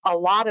a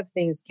lot of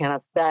things can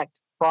affect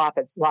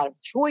profits. A lot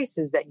of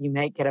choices that you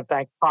make can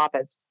affect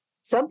profits.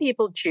 Some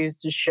people choose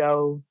to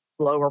show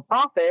lower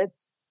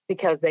profits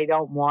because they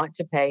don't want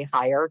to pay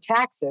higher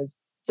taxes.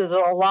 So there's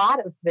a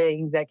lot of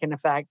things that can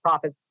affect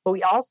profits. But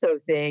we also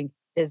think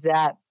is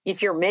that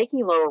if you're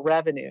making lower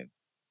revenue,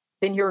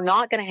 then you're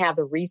not going to have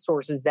the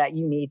resources that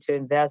you need to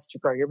invest to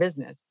grow your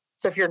business.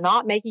 So if you're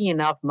not making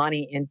enough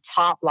money in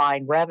top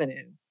line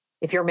revenue,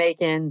 if you're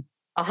making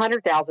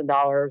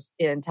 $100,000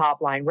 in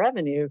top line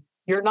revenue,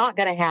 you're not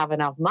going to have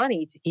enough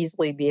money to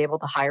easily be able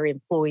to hire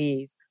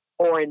employees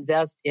or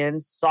invest in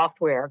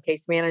software,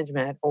 case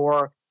management,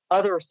 or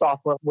other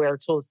software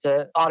tools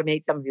to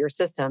automate some of your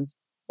systems,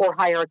 or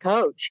hire a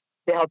coach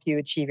to help you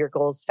achieve your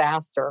goals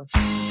faster.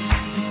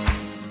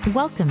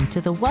 Welcome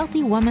to the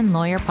Wealthy Woman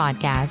Lawyer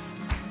Podcast.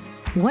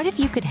 What if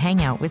you could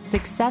hang out with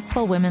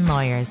successful women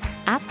lawyers,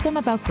 ask them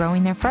about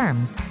growing their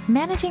firms,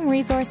 managing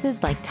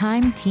resources like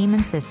time, team,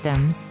 and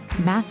systems,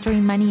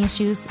 mastering money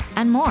issues,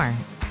 and more?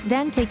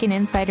 Then take an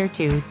insight or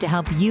two to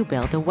help you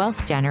build a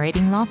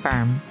wealth-generating law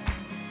firm.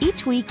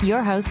 Each week,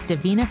 your host,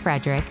 Davina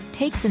Frederick,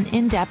 takes an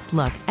in-depth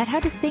look at how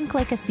to think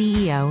like a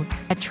CEO,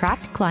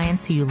 attract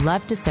clients who you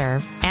love to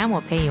serve and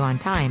will pay you on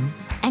time,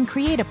 and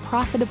create a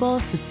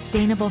profitable,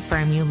 sustainable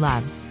firm you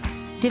love.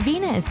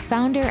 Davina is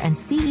founder and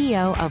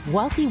CEO of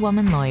Wealthy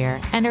Woman Lawyer,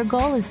 and her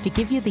goal is to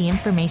give you the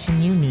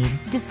information you need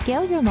to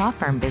scale your law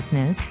firm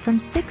business from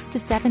 6 to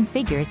 7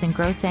 figures in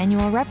gross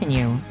annual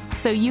revenue,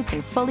 so you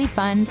can fully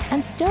fund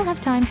and still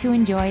have time to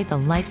enjoy the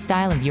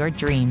lifestyle of your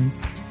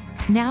dreams.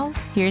 Now,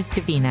 here's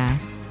Davina.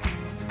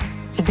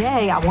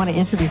 Today, I want to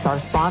introduce our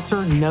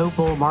sponsor, No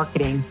Bull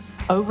Marketing.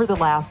 Over the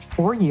last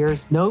 4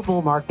 years, No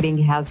Bull Marketing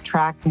has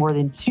tracked more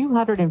than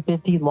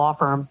 250 law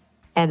firms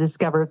and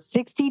discovered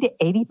 60 to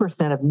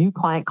 80% of new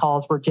client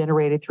calls were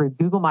generated through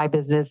Google My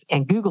Business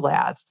and Google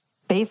Ads.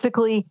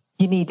 Basically,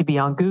 you need to be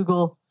on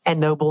Google, and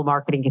No Bull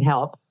Marketing can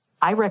help.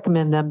 I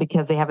recommend them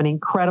because they have an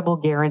incredible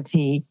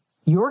guarantee.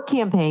 Your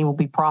campaign will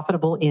be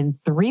profitable in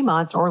 3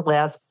 months or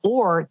less,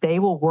 or they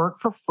will work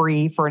for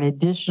free for an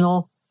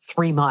additional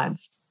 3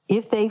 months.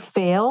 If they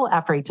fail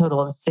after a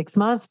total of 6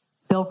 months,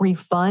 they'll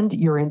refund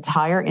your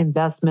entire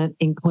investment,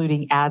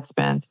 including ad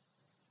spend.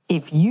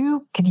 If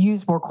you could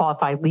use more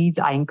qualified leads,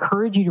 I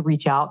encourage you to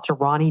reach out to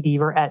Ronnie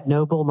Deaver at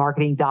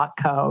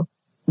nobullmarketing.co.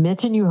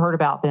 Mention you heard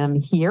about them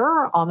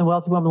here on the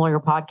Wealthy Woman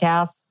Lawyer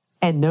podcast,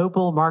 and No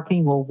Bull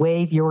Marketing will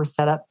waive your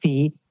setup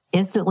fee,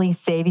 instantly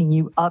saving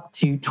you up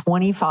to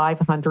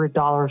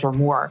 $2,500 or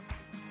more.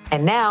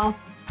 And now,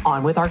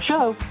 on with our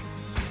show.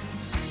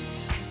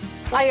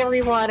 Hi,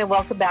 everyone, and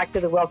welcome back to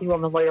the Wealthy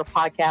Woman Lawyer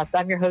podcast.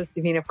 I'm your host,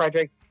 Davina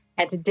Frederick,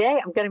 and today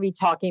I'm going to be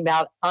talking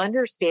about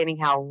understanding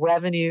how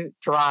revenue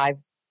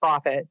drives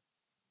profit.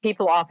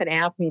 People often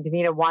ask me,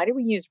 Davina, why do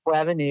we use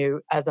revenue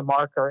as a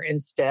marker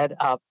instead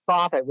of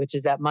profit, which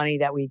is that money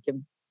that we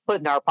can put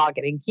in our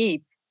pocket and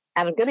keep?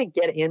 And I'm going to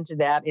get into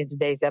that in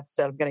today's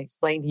episode. I'm going to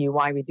explain to you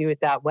why we do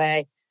it that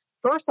way.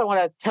 First, I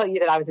want to tell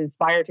you that I was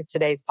inspired to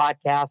today's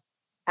podcast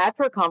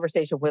after a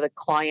conversation with a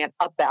client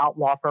about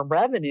law firm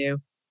revenue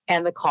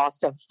and the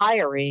cost of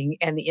hiring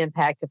and the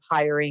impact of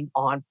hiring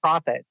on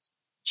profits.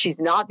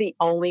 She's not the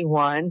only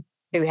one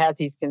who has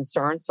these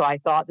concerns, so I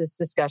thought this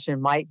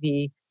discussion might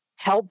be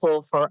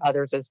helpful for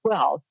others as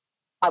well.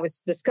 I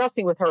was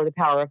discussing with her the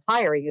power of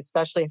hiring,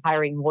 especially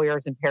hiring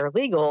lawyers and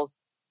paralegals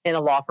in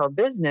a law firm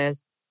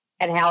business,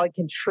 and how it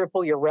can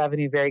triple your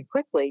revenue very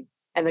quickly.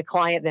 And the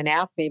client then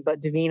asked me,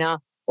 but Davina,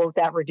 won't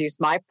that reduce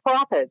my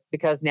profits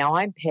because now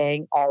I'm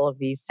paying all of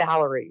these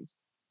salaries?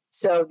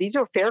 So these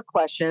are fair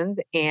questions,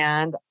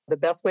 and the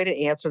best way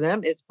to answer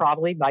them is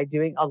probably by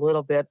doing a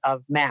little bit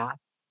of math.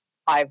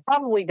 I've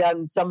probably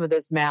done some of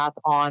this math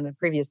on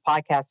previous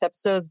podcast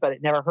episodes, but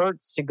it never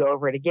hurts to go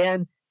over it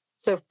again.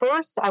 So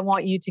first, I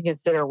want you to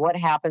consider what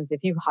happens if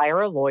you hire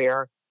a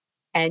lawyer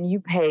and you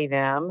pay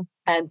them.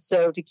 And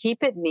so to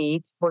keep it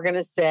neat, we're going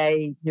to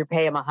say you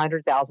pay them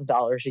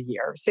 $100,000 a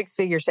year,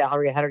 6-figure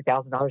salary,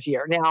 $100,000 a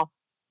year. Now,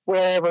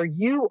 wherever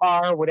you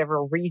are,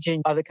 whatever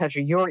region of the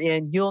country you're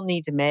in, you'll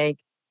need to make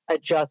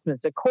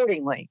adjustments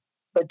accordingly.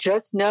 But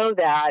just know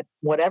that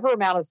whatever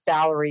amount of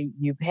salary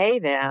you pay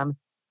them,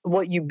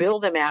 what you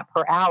bill them at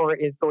per hour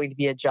is going to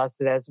be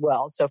adjusted as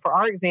well. So for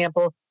our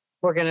example,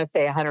 we're going to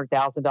say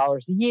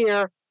 $100,000 a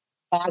year,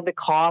 add the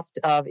cost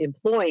of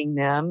employing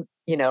them,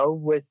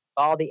 with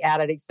all the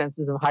added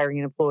expenses of hiring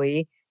an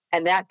employee,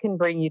 and that can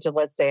bring you to,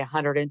 let's say,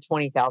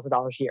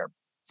 $120,000 a year.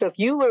 So if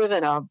you live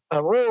in a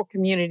rural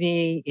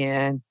community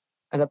in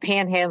the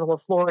panhandle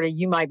of Florida,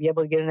 you might be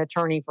able to get an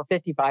attorney for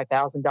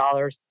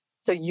 $55,000.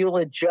 So you'll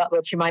adjust,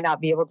 but you might not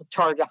be able to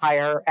charge a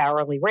higher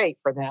hourly rate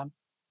for them.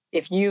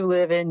 If you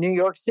live in New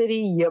York City,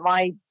 you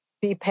might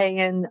be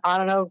paying,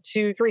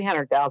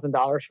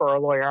 $200,000-$300,000 for a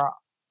lawyer.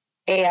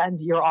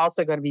 And you're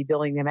also going to be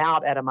billing them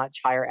out at a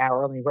much higher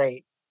hourly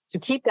rate. So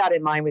keep that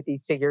in mind with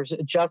these figures.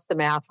 Adjust the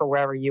math for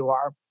wherever you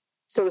are.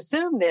 So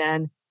assume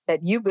then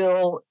that you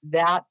bill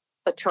that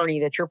attorney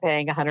that you're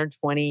paying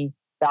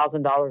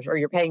 $120,000, or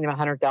you're paying them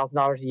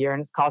 $100,000 a year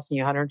and it's costing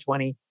you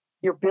 $120,000.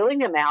 You're billing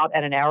them out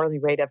at an hourly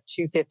rate of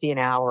 $250 an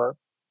hour.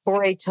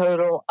 for a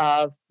total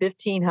of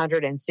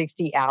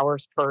 1,560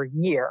 hours per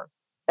year.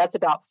 That's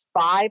about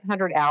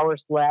 500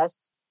 hours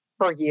less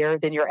per year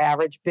than your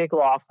average big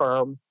law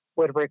firm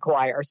would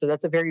require. So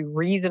that's a very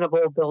reasonable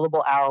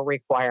billable hour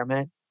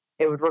requirement.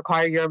 It would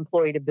require your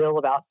employee to bill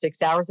about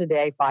 6 hours a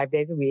day, 5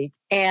 days a week.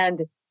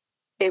 And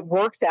it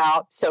works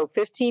out. So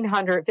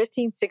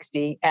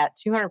 1,560 at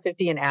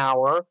 $250 an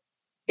hour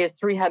is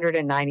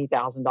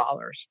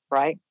 $390,000,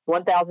 right?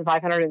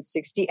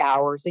 1,560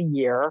 hours a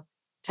year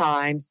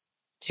times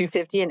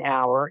 $250 an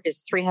hour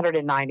is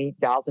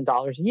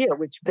 $390,000 a year,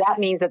 which that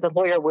means that the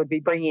lawyer would be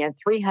bringing in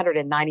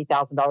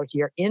 $390,000 a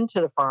year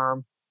into the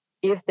firm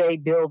if they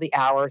bill the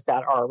hours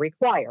that are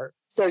required.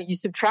 So you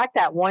subtract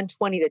that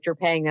 $120 that you're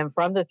paying them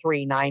from the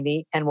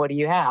 $390, and what do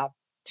you have?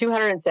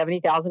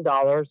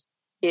 $270,000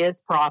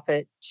 is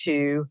profit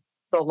to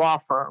the law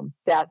firm.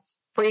 That's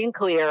free and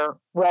clear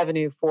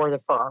revenue for the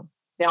firm.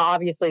 Now,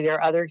 obviously, there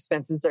are other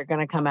expenses that are going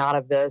to come out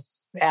of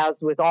this, as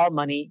with all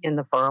money in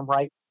the firm,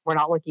 right? We're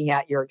not looking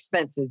at your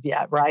expenses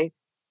yet, right?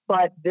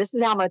 But this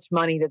is how much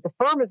money that the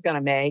firm is going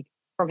to make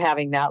from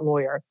having that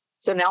lawyer.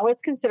 So now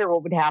let's consider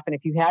what would happen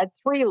if you had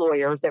 3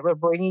 lawyers that were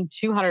bringing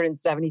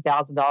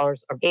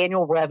 $270,000 of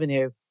annual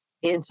revenue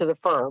into the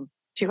firm.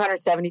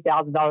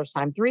 $270,000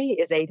 times 3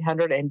 is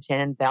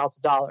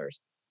 $810,000.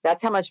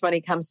 That's how much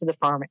money comes to the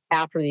firm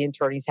after the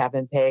attorneys have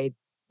been paid,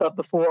 but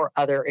before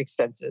other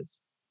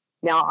expenses.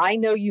 Now, I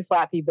know you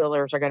flat fee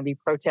billers are going to be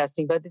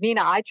protesting, but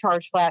Davina, I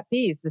charge flat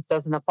fees. This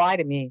doesn't apply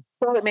to me.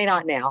 Well, it may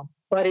not now,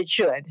 but it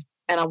should.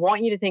 And I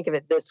want you to think of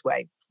it this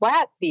way.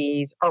 Flat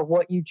fees are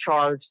what you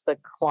charge the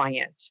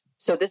client.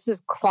 So this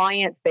is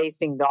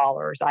client-facing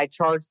dollars. I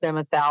charge them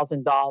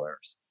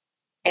 $1,000.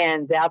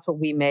 And that's what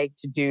we make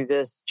to do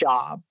this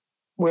job.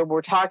 When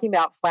we're talking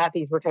about flat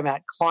fees, we're talking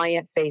about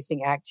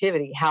client-facing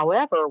activity.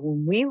 However,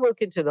 when we look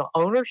into the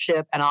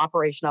ownership and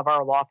operation of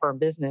our law firm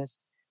business,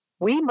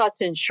 we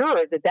must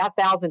ensure that that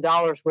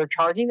 $1,000 we're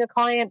charging the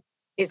client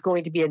is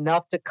going to be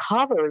enough to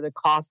cover the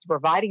cost of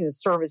providing the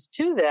service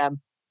to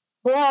them,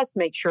 plus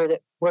make sure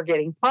that we're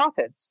getting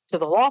profits to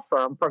the law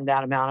firm from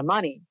that amount of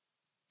money.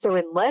 So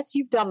unless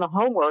you've done the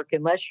homework,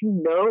 unless you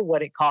know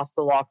what it costs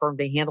the law firm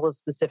to handle a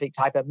specific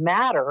type of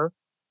matter,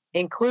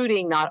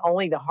 including not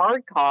only the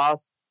hard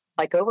costs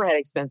like overhead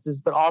expenses,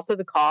 but also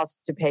the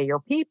cost to pay your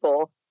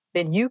people,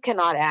 then you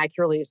cannot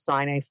accurately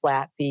assign a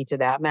flat fee to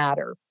that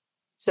matter.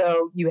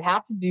 So you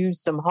have to do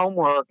some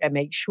homework and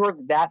make sure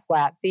that that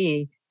flat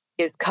fee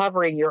is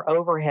covering your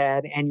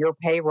overhead and your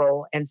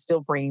payroll and still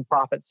bringing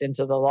profits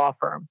into the law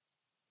firm.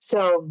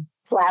 So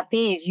flat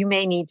fees, you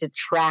may need to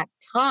track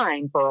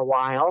time for a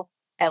while,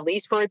 at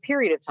least for a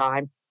period of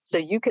time, so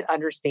you can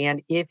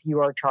understand if you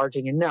are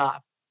charging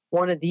enough.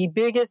 One of the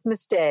biggest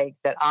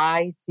mistakes that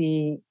I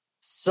see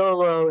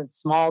solo and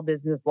small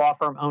business law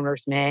firm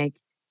owners make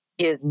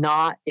is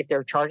not, if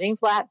they're charging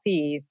flat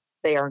fees,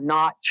 they are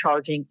not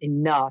charging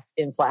enough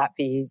in flat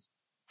fees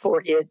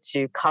for it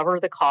to cover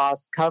the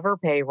costs, cover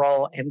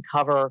payroll, and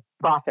cover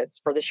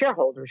profits for the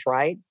shareholders,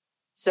 right?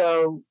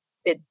 So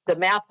the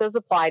math does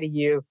apply to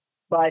you,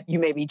 but you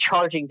may be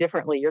charging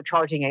differently. You're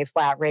charging a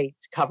flat rate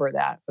to cover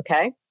that,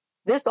 okay?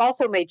 This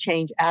also may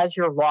change as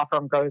your law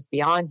firm grows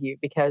beyond you,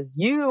 because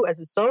you as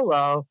a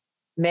solo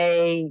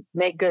may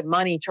make good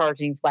money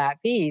charging flat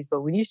fees, but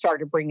when you start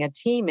to bring a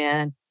team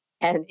in,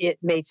 and it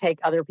may take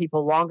other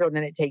people longer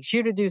than it takes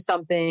you to do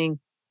something,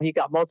 you've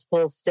got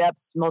multiple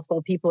steps,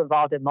 multiple people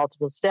involved in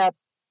multiple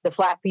steps, the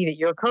flat fee that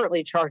you're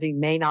currently charging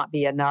may not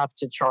be enough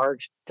to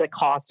charge the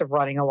cost of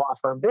running a law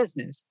firm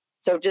business.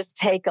 So just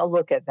take a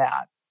look at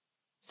that.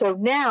 So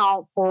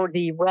now for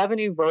the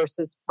revenue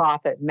versus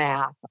profit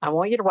math, I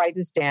want you to write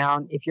this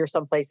down if you're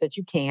someplace that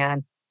you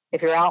can.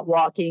 If you're out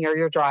walking or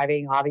you're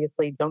driving,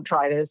 obviously don't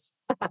try this.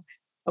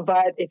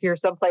 But if you're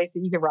someplace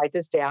that you can write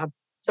this down.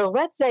 So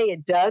let's say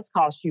it does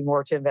cost you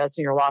more to invest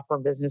in your law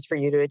firm business for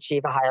you to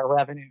achieve a higher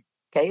revenue.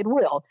 Okay, it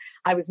will.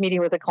 I was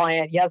meeting with a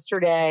client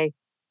yesterday,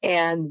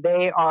 and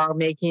they are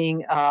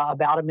making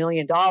about $1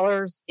 million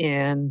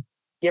in,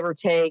 give or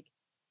take,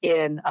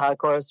 in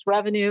gross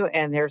revenue.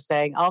 And they're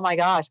saying, oh my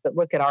gosh, but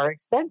look at our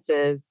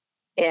expenses.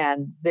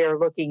 And they're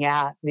looking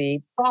at the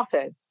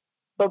profits.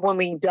 But when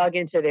we dug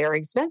into their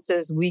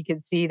expenses, we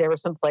could see there were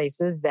some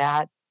places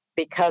that,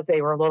 because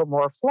they were a little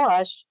more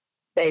flush,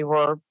 they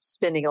were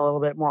spending a little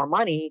bit more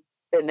money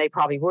than they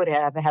probably would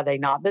have had they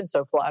not been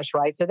so flush,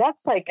 right? So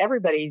that's like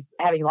everybody's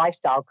having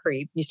lifestyle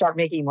creep. You start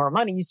making more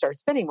money, you start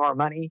spending more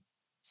money.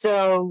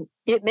 So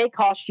it may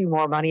cost you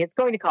more money. It's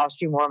going to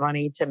cost you more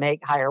money to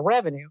make higher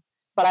revenue.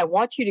 But I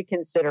want you to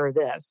consider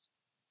this.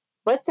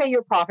 Let's say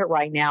your profit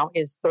right now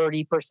is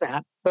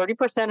 30%.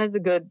 30% is a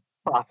good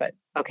profit,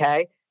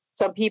 okay?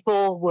 Some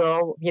people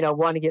will,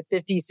 want to get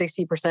 50,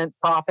 60%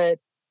 profit.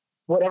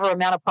 Whatever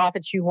amount of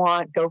profits you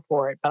want, go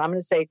for it. But I'm going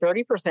to say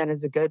 30%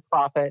 is a good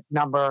profit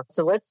number.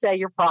 So let's say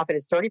your profit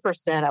is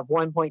 30% of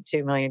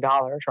 $1.2 million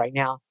right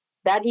now.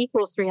 That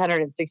equals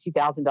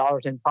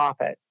 $360,000 in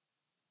profit.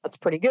 That's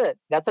pretty good.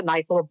 That's a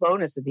nice little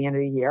bonus at the end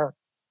of the year.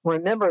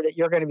 Remember that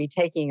you're going to be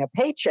taking a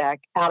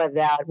paycheck out of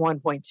that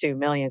 $1.2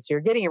 million. So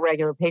you're getting a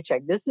regular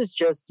paycheck. This is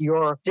just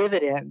your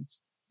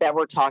dividends that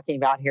we're talking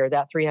about here,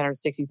 that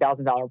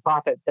 $360,000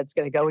 profit that's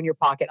going to go in your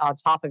pocket on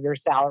top of your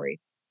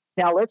salary.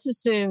 Now, let's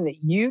assume that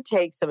you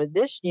take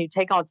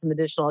on some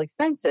additional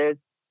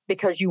expenses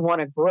because you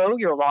want to grow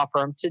your law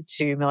firm to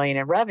 $2 million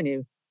in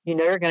revenue. You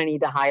know you're going to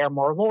need to hire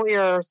more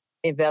lawyers,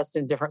 invest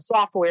in different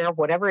software,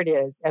 whatever it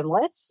is. And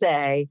let's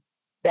say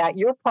that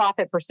your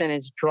profit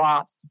percentage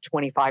drops to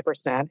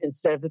 25%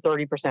 instead of the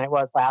 30% it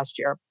was last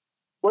year.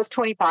 What's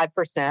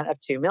 25% of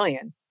 $2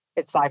 million?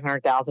 It's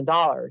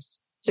 $500,000.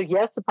 So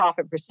yes, the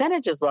profit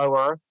percentage is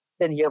lower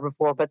than the year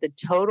before, but the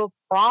total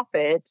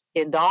profit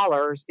in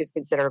dollars is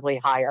considerably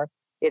higher.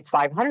 It's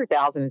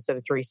 $500,000 instead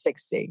of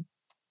 $360,000.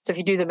 So if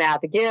you do the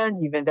math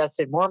again, you've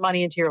invested more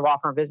money into your law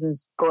firm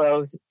business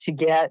growth to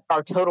get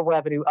our total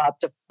revenue up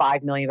to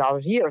 $5 million a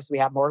year. So we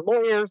have more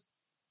lawyers,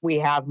 we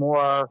have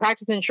more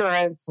practice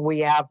insurance, we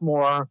have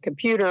more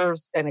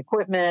computers and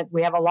equipment,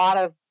 we have a lot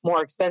of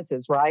more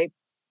expenses, right?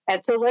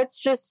 And so let's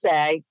just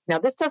say, now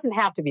this doesn't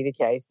have to be the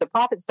case. The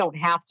profits don't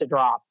have to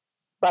drop,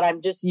 but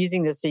I'm just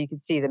using this so you can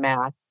see the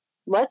math.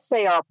 Let's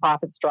say our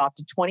profits drop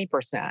to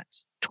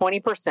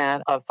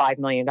 20% of $5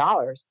 million.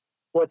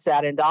 What's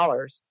that in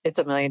dollars? It's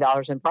 $1 million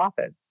in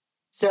profits.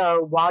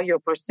 So while your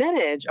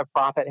percentage of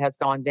profit has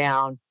gone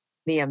down,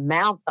 the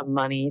amount of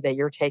money that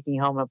you're taking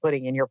home and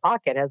putting in your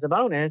pocket as a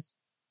bonus,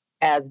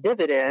 as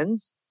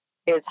dividends,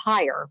 is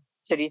higher.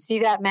 So do you see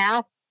that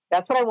math?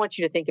 That's what I want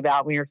you to think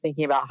about when you're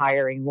thinking about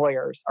hiring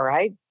lawyers, all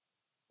right?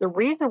 The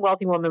reason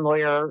Wealthy Woman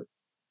Lawyer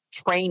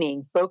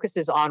training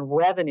focuses on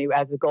revenue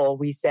as a goal,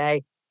 we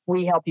say,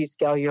 we help you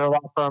scale your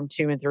law firm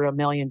to and through $1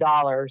 million.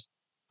 $1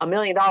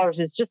 million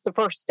is just the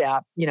first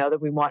step,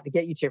 that we want to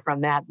get you to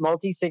from that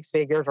multi-six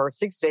figures or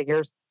six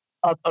figures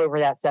up over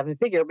that seven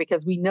figure,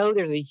 because we know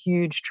there's a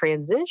huge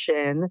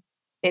transition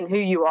in who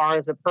you are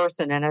as a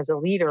person and as a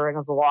leader and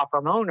as a law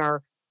firm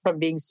owner from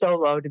being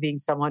solo to being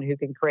someone who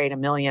can create $1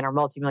 million or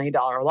multi-million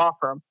dollar law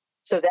firm.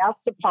 So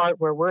that's the part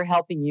where we're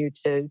helping you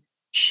to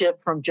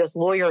shift from just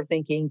lawyer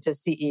thinking to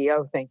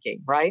CEO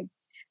thinking, right?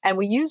 And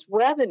we use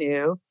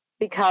revenue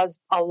because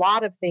a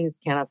lot of things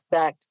can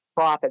affect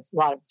profits. A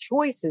lot of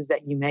choices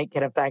that you make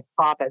can affect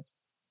profits.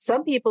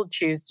 Some people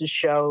choose to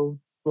show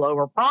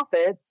lower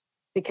profits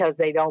because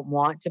they don't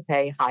want to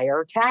pay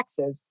higher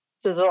taxes.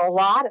 So there's a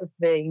lot of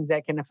things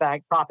that can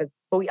affect profits.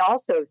 But we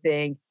also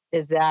think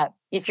is that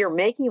if you're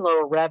making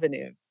lower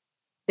revenue,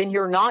 then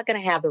you're not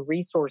going to have the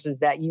resources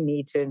that you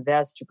need to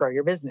invest to grow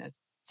your business.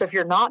 So if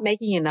you're not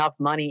making enough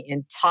money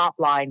in top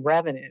line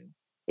revenue,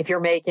 if you're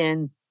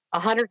making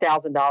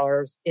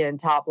 $100,000 in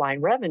top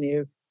line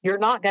revenue, you're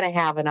not going to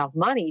have enough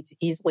money to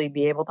easily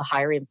be able to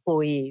hire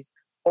employees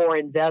or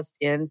invest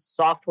in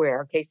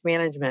software, case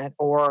management,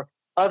 or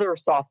other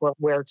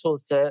software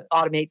tools to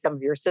automate some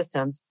of your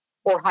systems,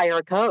 or hire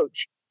a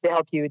coach to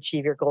help you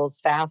achieve your goals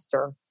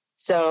faster.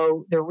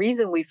 So the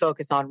reason we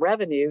focus on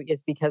revenue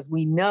is because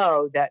we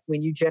know that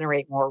when you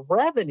generate more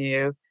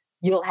revenue,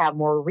 you'll have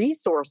more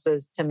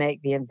resources to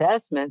make the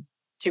investments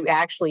to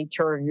actually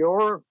turn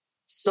your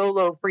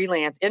solo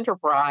freelance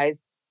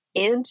enterprise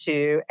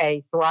into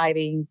a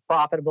thriving,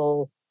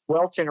 profitable,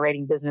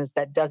 wealth-generating business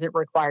that doesn't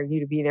require you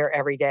to be there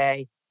every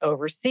day,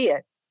 oversee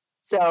it.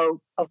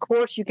 So, of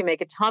course, you can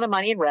make a ton of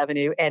money in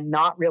revenue and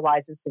not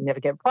realize a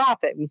significant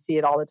profit. We see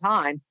it all the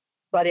time.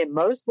 But in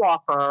most law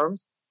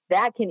firms,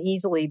 that can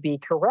easily be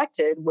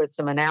corrected with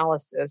some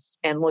analysis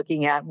and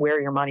looking at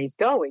where your money's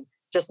going,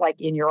 just like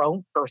in your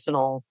own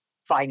personal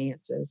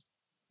finances.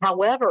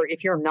 However,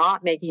 if you're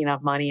not making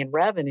enough money in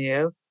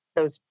revenue,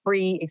 those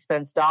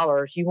pre-expense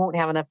dollars, you won't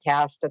have enough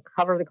cash to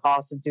cover the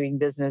cost of doing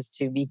business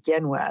to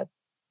begin with.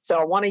 So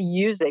I want to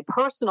use a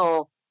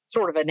personal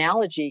sort of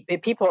analogy.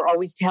 People are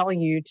always telling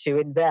you to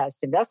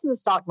invest in the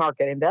stock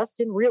market, invest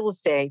in real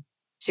estate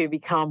to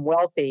become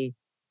wealthy.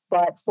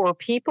 But for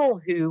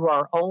people who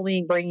are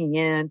only bringing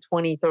in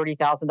 $20,000,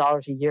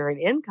 $30,000 a year in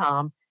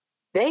income,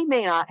 they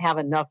may not have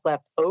enough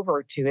left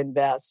over to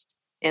invest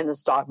in the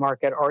stock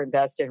market or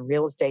invest in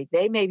real estate.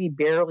 They may be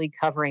barely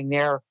covering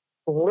their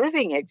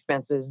living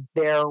expenses,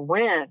 their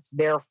rent,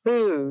 their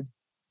food,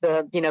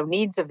 the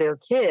needs of their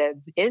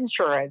kids,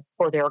 insurance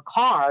for their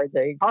car,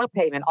 the car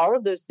payment, all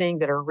of those things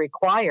that are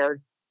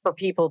required for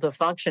people to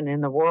function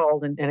in the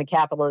world in a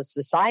capitalist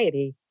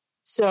society.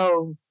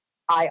 So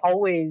I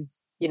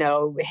always,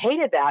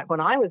 hated that when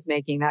I was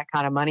making that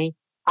kind of money.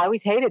 I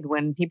always hated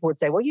when people would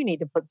say, well, you need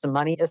to put some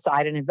money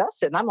aside and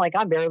invest it. And I'm like,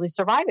 I'm barely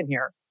surviving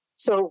here.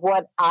 So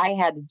what I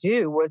had to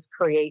do was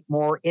create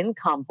more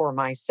income for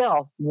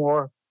myself,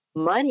 more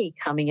money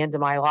coming into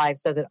my life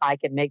so that I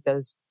could make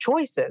those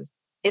choices.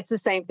 It's the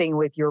same thing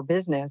with your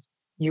business.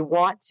 You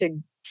want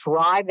to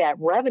drive that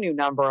revenue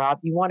number up.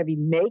 You want to be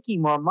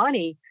making more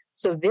money.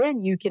 So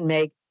then you can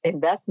make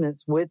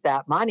investments with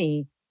that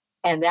money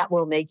and that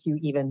will make you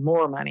even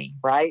more money,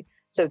 right?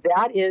 So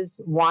that is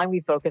why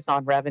we focus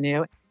on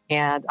revenue.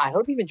 And I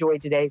hope you've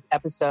enjoyed today's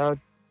episode.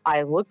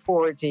 I look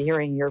forward to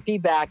hearing your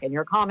feedback and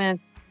your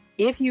comments.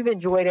 If you've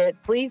enjoyed it,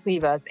 please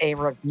leave us a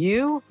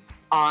review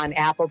on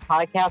Apple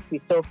Podcasts. We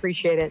so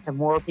appreciate it. The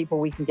more people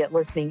we can get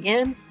listening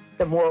in,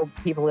 the more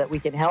people that we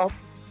can help.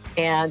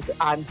 And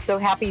I'm so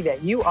happy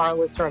that you are a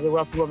listener of the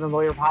Wealthy Woman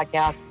Lawyer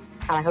podcast.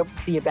 And I hope to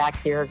see you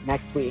back here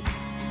next week.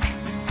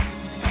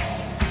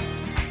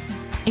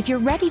 If you're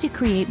ready to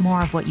create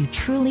more of what you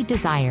truly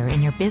desire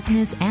in your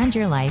business and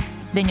your life,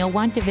 then you'll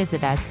want to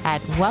visit us at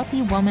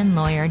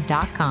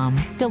wealthywomanlawyer.com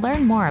to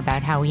learn more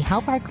about how we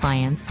help our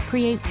clients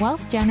create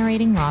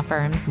wealth-generating law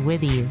firms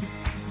with ease.